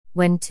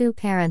When two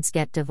parents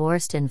get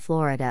divorced in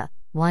Florida,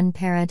 one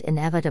parent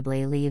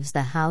inevitably leaves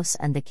the house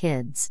and the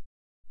kids.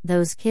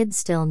 Those kids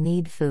still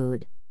need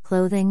food,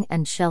 clothing,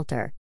 and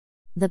shelter.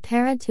 The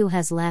parent who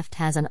has left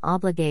has an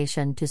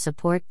obligation to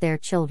support their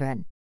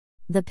children.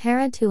 The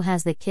parent who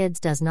has the kids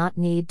does not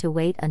need to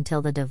wait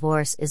until the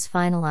divorce is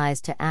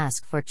finalized to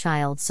ask for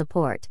child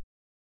support.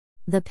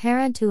 The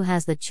parent who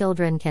has the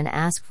children can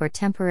ask for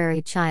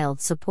temporary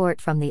child support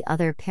from the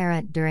other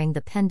parent during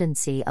the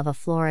pendency of a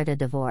Florida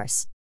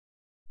divorce.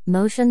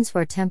 Motions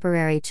for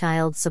temporary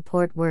child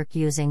support work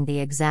using the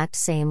exact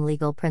same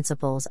legal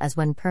principles as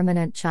when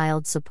permanent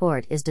child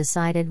support is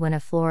decided when a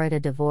Florida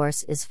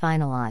divorce is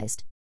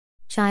finalized.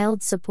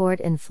 Child support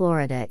in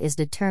Florida is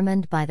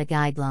determined by the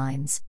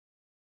guidelines.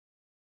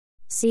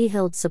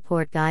 CHILD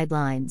support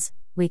guidelines,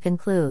 we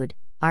conclude,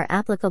 are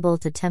applicable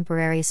to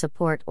temporary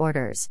support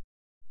orders.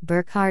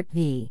 Burkhart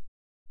v.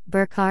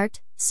 Burkhart,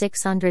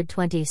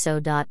 620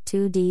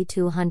 SO.2D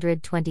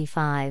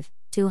 225,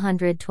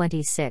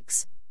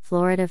 226,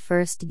 Florida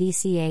 1st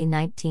DCA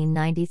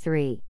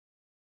 1993.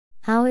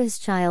 How is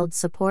child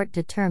support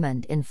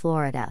determined in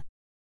Florida?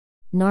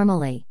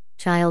 Normally,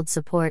 child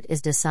support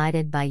is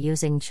decided by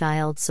using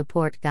child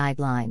support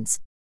guidelines.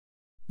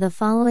 The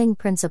following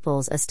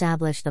principles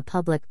establish the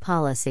public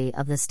policy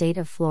of the state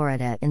of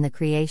Florida in the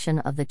creation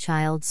of the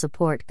child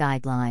support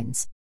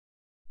guidelines.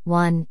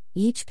 1.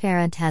 Each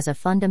parent has a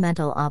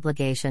fundamental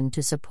obligation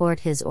to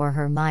support his or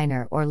her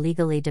minor or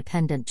legally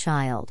dependent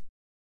child.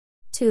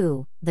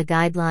 2. The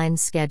guidelines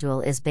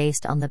schedule is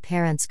based on the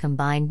parent's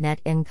combined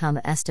net income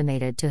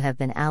estimated to have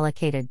been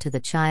allocated to the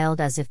child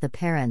as if the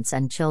parents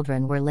and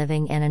children were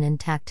living in an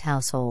intact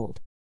household.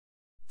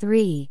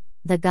 3.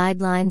 The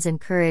guidelines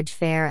encourage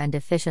fair and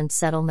efficient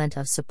settlement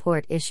of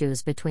support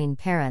issues between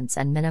parents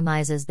and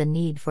minimizes the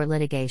need for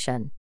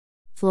litigation.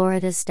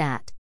 Florida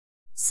Stat.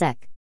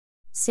 Sec.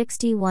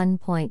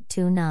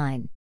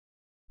 61.29.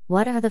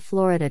 What are the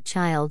Florida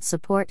Child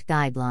Support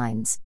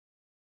Guidelines?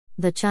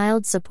 The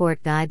Child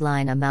Support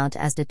Guideline amount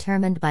as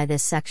determined by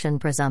this section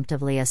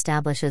presumptively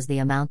establishes the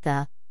amount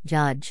the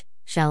judge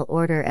shall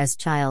order as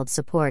child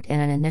support in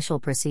an initial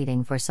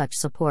proceeding for such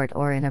support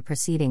or in a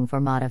proceeding for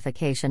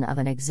modification of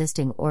an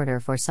existing order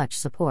for such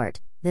support.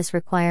 This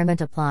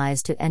requirement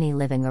applies to any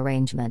living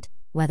arrangement,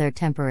 whether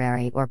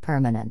temporary or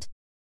permanent.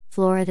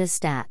 Florida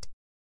Stat.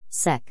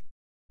 Sec.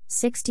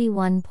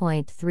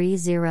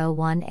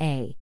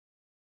 61.301a.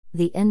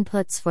 The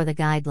inputs for the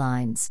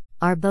guidelines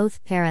are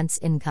both parents'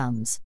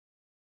 incomes.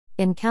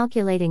 In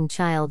calculating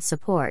child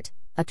support,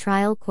 a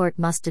trial court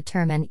must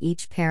determine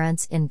each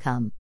parent's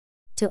income.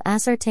 To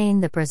ascertain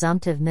the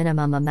presumptive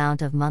minimum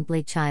amount of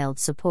monthly child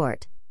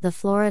support, the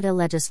Florida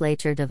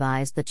legislature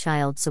devised the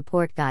Child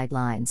Support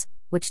Guidelines,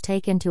 which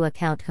take into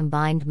account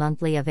combined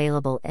monthly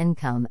available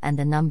income and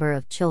the number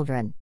of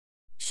children.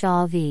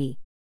 Shaw v.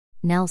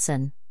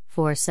 Nelson,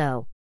 4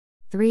 So.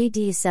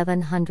 3D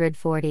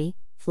 740,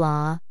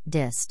 Flaw,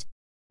 Dist.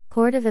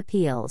 Court of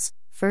Appeals,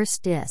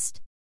 1st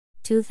Dist.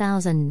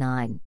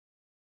 2009.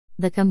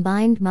 The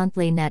combined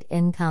monthly net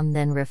income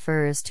then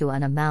refers to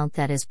an amount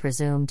that is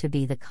presumed to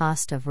be the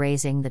cost of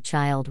raising the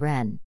child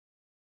 (REN).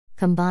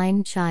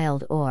 Combined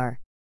child or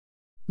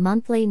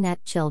monthly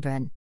net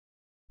children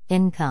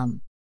income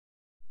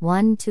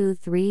 1 2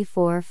 3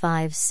 4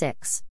 5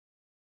 6.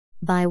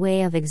 By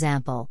way of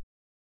example,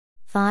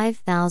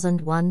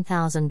 5,000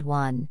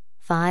 1,001,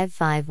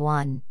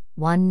 551,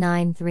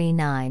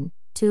 1939,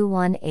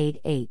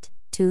 2188,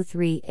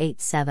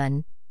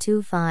 2387,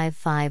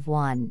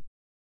 2551.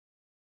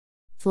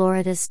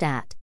 Florida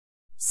Stat.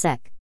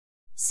 Sec.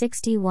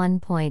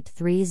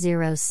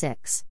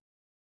 61.306.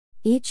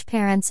 Each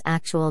parent's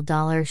actual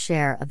dollar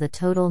share of the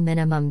total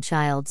minimum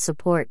child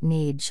support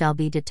need shall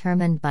be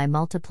determined by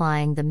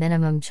multiplying the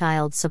minimum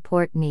child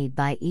support need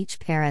by each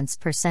parent's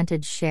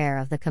percentage share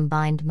of the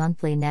combined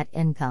monthly net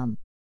income.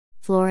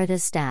 Florida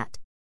Stat.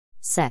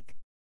 Sec.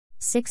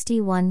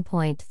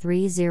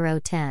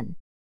 61.3010.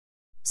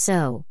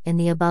 So, in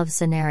the above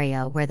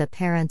scenario where the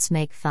parents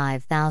make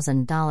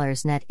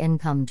 $5,000 net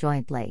income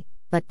jointly,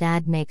 but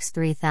dad makes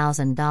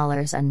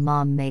 $3,000 and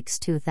mom makes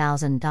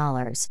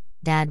 $2,000,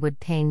 dad would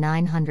pay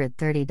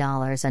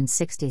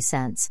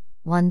 $930.60,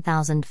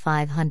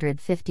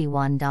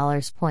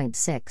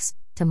 $1,551.6,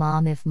 to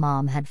mom if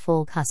mom had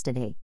full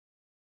custody.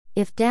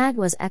 If dad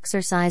was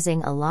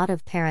exercising a lot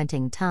of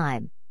parenting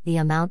time, the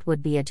amount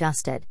would be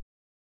adjusted.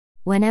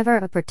 Whenever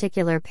a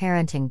particular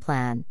parenting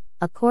plan,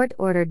 a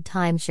court-ordered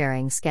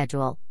time-sharing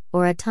schedule,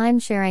 or a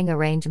time-sharing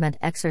arrangement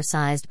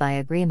exercised by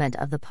agreement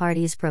of the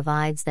parties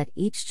provides that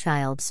each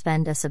child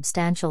spend a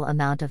substantial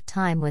amount of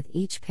time with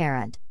each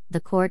parent, the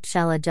court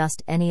shall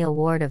adjust any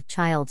award of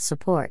child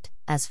support,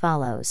 as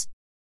follows.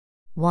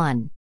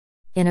 1.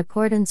 In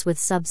accordance with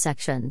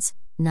subsections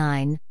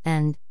 9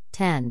 and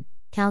 10,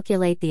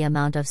 calculate the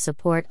amount of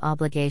support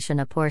obligation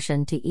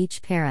apportioned to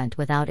each parent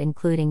without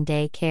including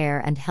day care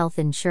and health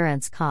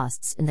insurance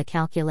costs in the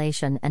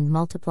calculation and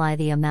multiply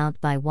the amount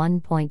by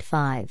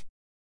 1.5.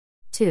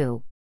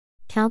 2.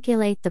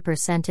 Calculate the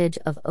percentage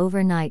of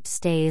overnight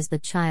stays the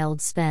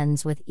child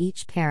spends with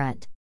each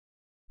parent.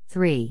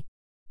 3.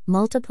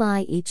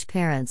 Multiply each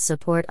parent's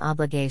support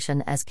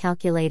obligation as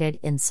calculated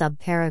in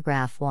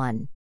subparagraph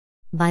 1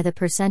 by the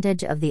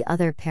percentage of the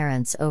other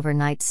parent's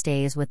overnight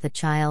stays with the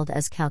child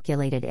as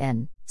calculated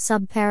in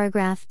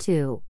subparagraph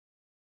 2.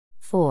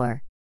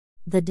 4.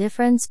 The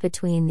difference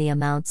between the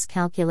amounts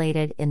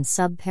calculated in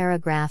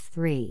subparagraph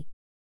 3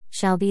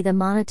 shall be the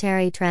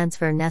monetary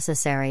transfer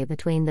necessary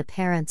between the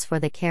parents for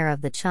the care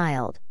of the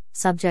child,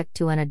 subject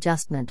to an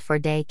adjustment for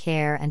day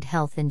care and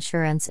health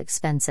insurance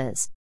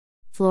expenses.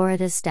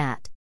 Florida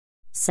Stat.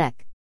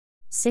 Sec.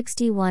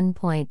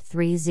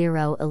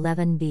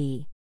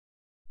 61.3011b.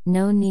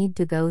 No need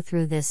to go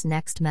through this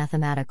next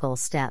mathematical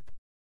step.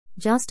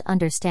 Just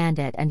understand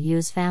it and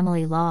use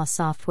family law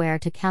software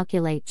to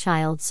calculate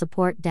child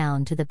support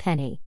down to the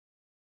penny.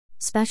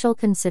 Special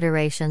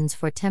considerations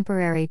for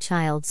temporary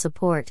child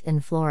support in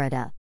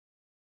Florida.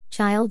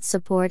 Child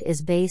support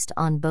is based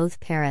on both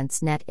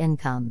parents' net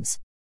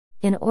incomes.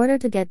 In order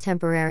to get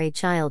temporary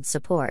child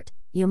support,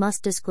 you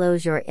must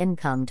disclose your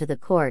income to the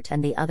court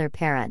and the other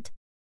parent.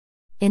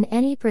 In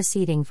any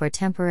proceeding for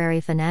temporary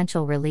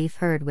financial relief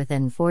heard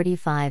within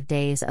 45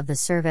 days of the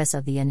service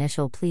of the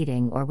initial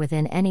pleading or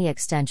within any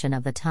extension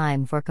of the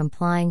time for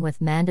complying with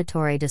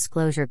mandatory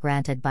disclosure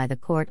granted by the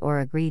court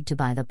or agreed to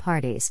by the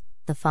parties,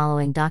 the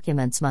following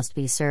documents must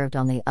be served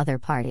on the other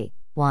party.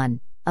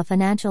 1. A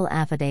financial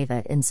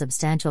affidavit in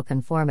substantial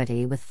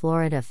conformity with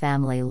Florida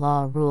Family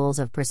Law Rules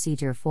of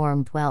Procedure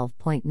Form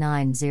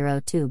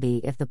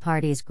 12.902b if the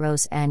party's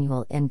gross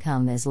annual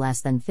income is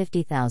less than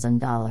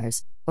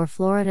 $50,000, or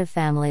Florida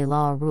Family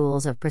Law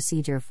Rules of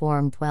Procedure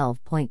Form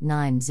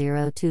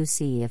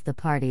 12.902c if the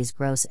party's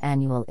gross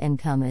annual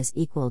income is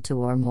equal to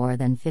or more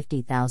than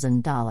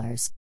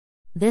 $50,000.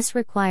 This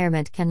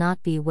requirement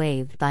cannot be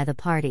waived by the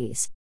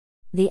parties.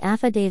 The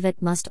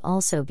affidavit must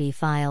also be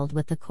filed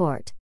with the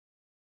court.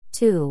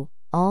 2.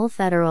 All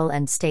federal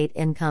and state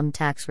income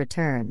tax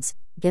returns,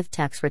 gift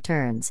tax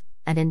returns,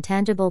 and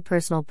intangible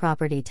personal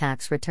property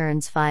tax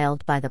returns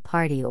filed by the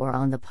party or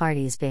on the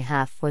party's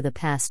behalf for the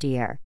past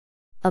year.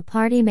 A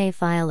party may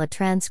file a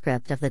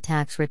transcript of the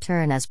tax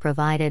return as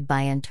provided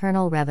by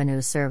Internal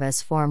Revenue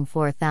Service Form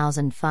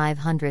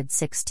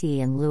 4506T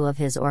in lieu of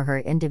his or her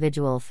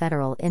individual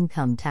federal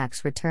income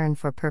tax return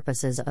for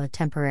purposes of a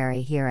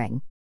temporary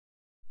hearing.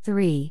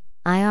 3.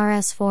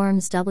 IRS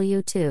Forms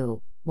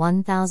W-2,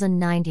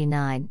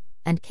 1099,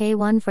 and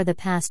K-1 for the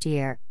past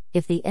year,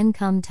 if the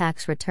income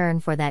tax return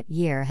for that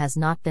year has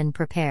not been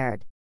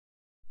prepared.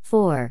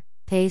 4.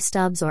 Pay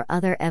stubs or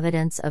other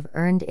evidence of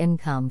earned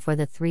income for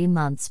the 3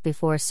 months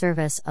before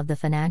service of the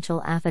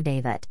financial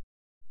affidavit.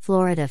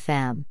 Florida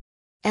Fam.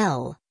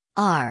 L.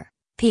 R.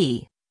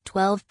 P.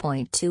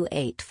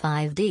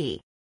 12.285d.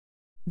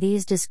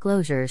 These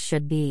disclosures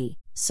should be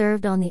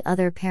served on the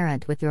other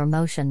parent with your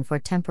motion for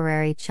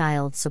temporary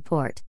child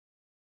support.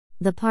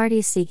 The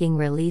party seeking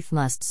relief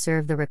must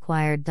serve the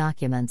required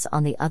documents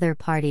on the other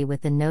party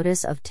with the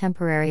Notice of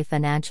Temporary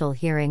Financial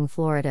Hearing.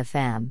 Florida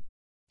Fam.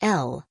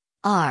 L.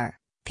 R.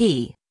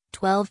 P.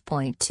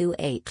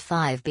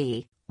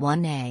 12.285b,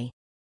 1a.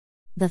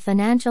 The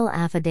financial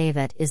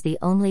affidavit is the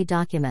only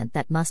document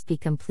that must be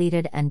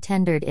completed and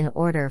tendered in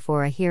order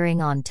for a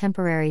hearing on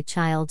temporary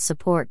child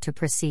support to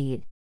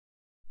proceed.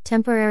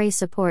 Temporary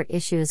support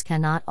issues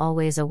cannot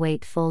always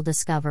await full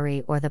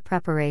discovery or the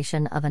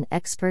preparation of an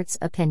expert's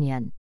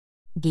opinion.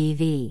 G.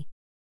 v.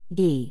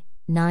 G.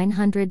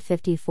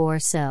 954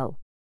 So.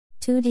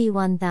 2D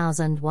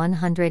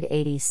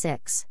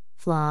 1186,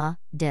 Flaw,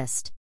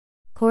 Dist.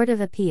 Court of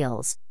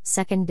Appeals,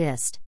 2nd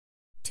Dist.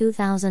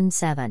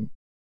 2007.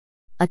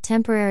 A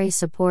temporary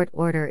support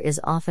order is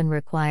often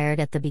required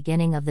at the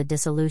beginning of the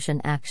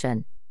dissolution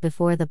action,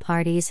 before the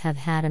parties have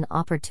had an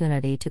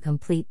opportunity to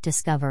complete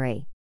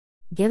discovery.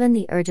 Given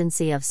the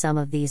urgency of some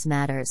of these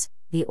matters,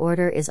 the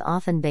order is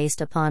often based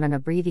upon an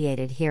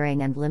abbreviated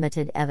hearing and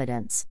limited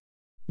evidence.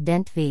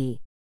 Dent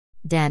v.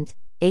 Dent,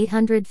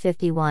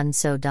 851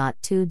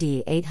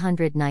 So.2d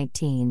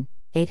 819,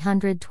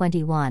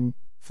 821,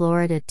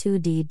 Florida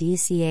 2d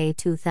DCA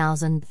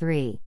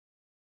 2003.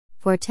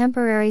 For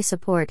temporary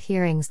support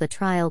hearings, the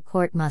trial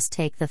court must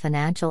take the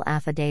financial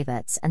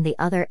affidavits and the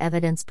other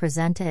evidence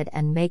presented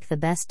and make the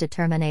best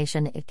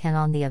determination it can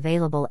on the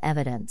available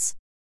evidence.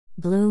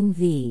 Bloom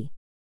v.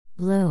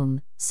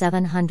 Bloom,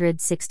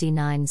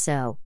 769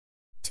 So.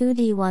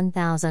 2d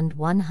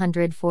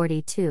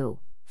 1142,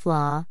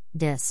 Flaw,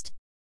 Dist.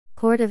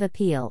 Court of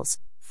Appeals,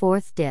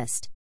 4th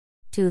Dist.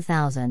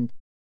 2000.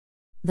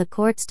 The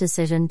court's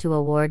decision to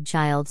award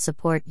child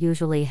support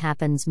usually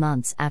happens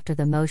months after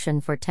the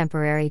motion for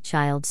temporary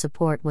child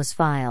support was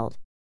filed.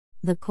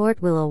 The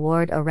court will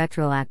award a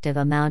retroactive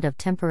amount of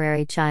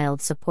temporary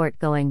child support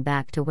going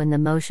back to when the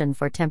motion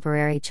for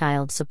temporary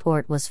child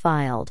support was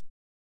filed.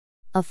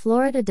 A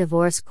Florida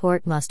divorce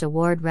court must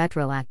award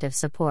retroactive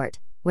support,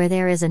 where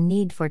there is a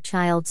need for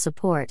child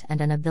support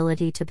and an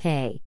ability to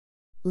pay.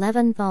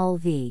 Leventhal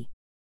v.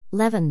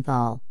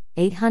 Leventhal,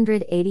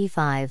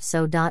 885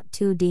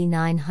 So.2d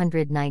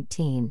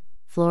 919,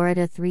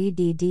 Florida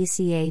 3d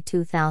DCA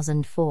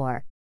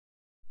 2004.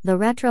 The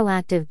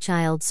retroactive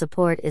child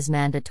support is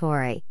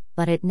mandatory, but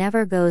but it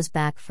never goes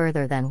back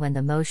further than when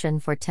the motion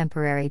for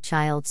temporary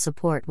child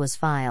support was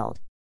filed.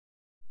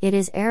 It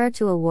is error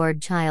to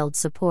award child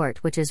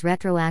support which is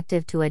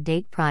retroactive to a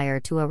date prior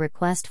to a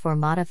request for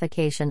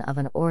modification of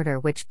an order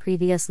which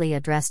previously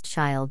addressed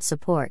child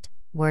support.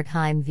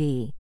 Wertheim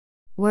v.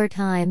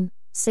 Wertheim,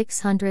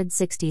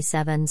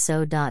 667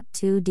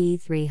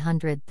 So.2d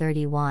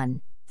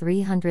 331,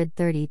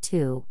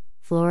 332,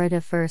 Florida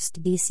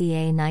 1st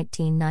DCA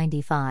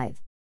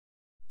 1995.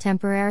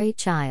 Temporary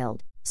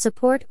child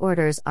support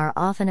orders are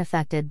often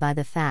affected by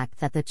the fact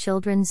that the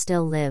children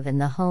still live in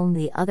the home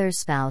the other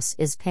spouse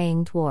is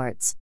paying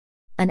towards.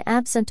 An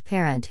absent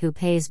parent who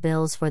pays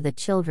bills for the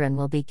children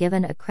will be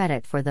given a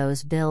credit for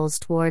those bills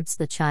towards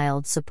the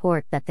child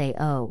support that they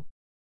owe.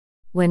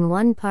 When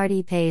one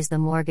party pays the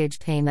mortgage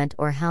payment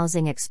or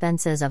housing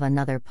expenses of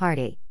another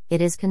party,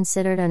 it is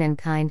considered an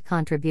in-kind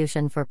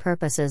contribution for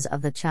purposes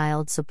of the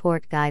Child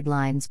Support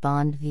Guidelines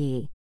Bond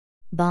v.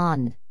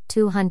 Bond,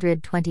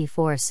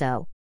 224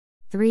 So.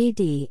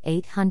 3D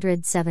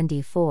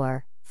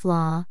 874,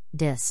 Flaw,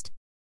 Dist.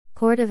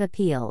 Court of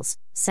Appeals,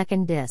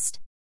 2nd Dist.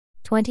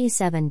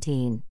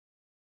 2017.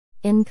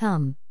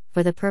 Income,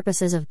 for the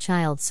purposes of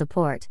child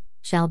support,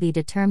 shall be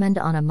determined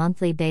on a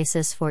monthly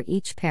basis for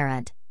each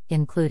parent,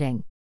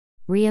 including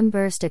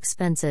reimbursed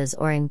expenses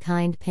or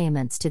in-kind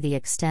payments to the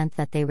extent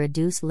that they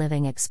reduce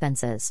living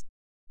expenses.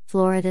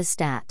 Florida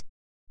Stat.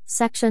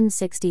 Section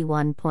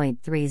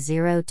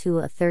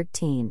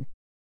 61.302(13).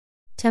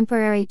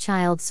 Temporary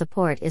child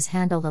support is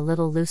handled a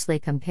little loosely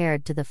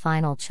compared to the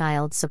final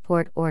child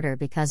support order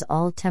because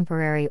all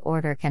temporary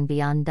order can be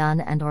undone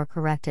and/or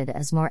corrected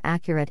as more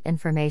accurate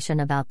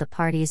information about the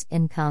parties'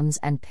 incomes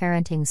and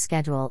parenting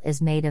schedule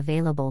is made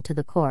available to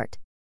the court.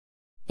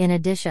 In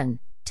addition,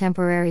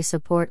 temporary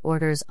support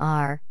orders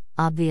are,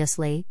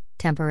 obviously,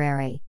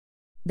 temporary.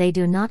 They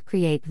do not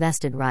create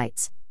vested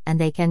rights, and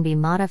they can be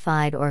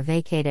modified or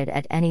vacated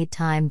at any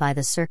time by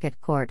the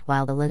circuit court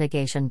while the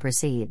litigation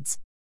proceeds.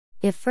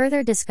 If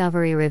further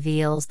discovery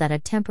reveals that a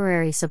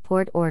temporary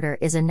support order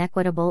is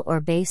inequitable or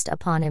based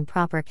upon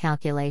improper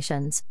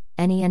calculations,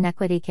 any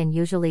inequity can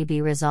usually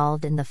be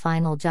resolved in the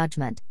final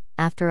judgment,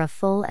 after a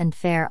full and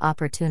fair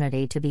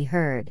opportunity to be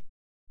heard.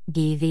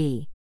 Gee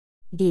v.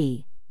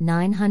 Gee,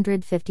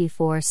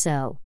 954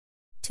 So.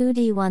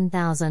 2D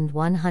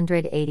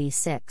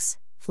 1186,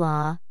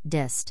 Flaw,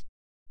 Dist.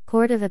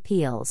 Court of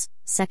Appeals,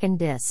 2nd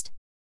Dist.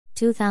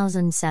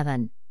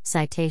 2007,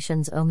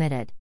 citations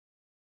omitted.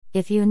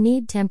 If you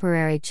need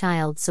temporary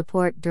child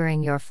support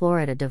during your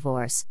Florida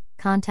divorce,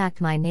 contact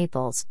my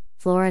Naples,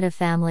 Florida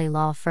family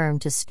law firm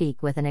to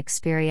speak with an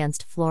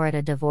experienced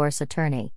Florida divorce attorney.